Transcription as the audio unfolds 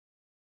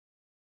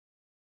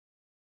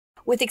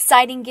With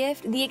Exciting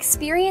Gift, the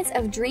experience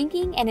of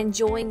drinking and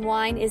enjoying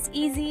wine is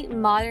easy,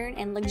 modern,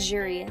 and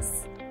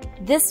luxurious.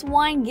 This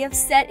wine gift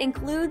set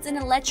includes an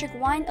electric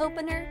wine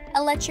opener,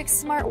 electric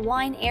smart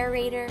wine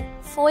aerator,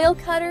 foil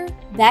cutter,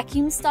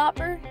 vacuum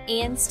stopper,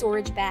 and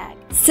storage bag.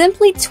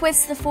 Simply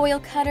twist the foil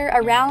cutter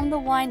around the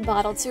wine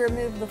bottle to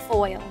remove the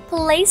foil.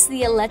 Place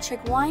the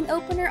electric wine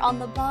opener on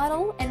the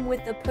bottle and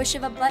with the push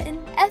of a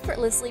button,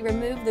 effortlessly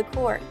remove the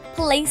cork.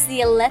 Place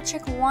the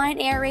electric wine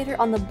aerator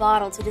on the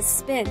bottle to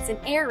dispense and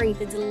aerate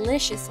the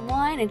delicious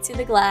wine into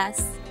the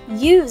glass.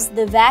 Use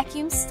the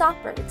vacuum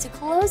stopper to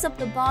close up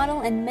the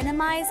bottle and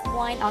minimize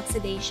wine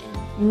oxidation.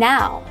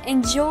 Now,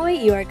 enjoy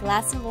your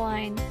glass of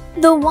wine.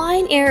 The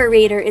wine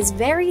aerator is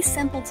very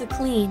simple to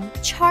clean.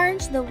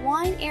 Charge the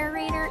wine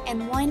aerator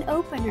and wine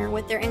opener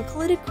with their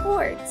included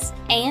cords,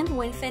 and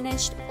when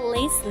finished,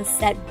 place the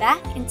set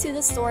back into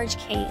the storage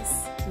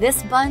case.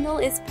 This bundle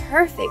is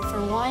perfect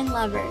for wine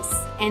lovers,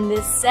 and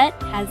this set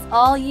has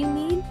all you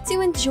need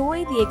to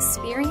enjoy the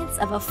experience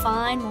of a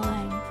fine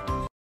wine.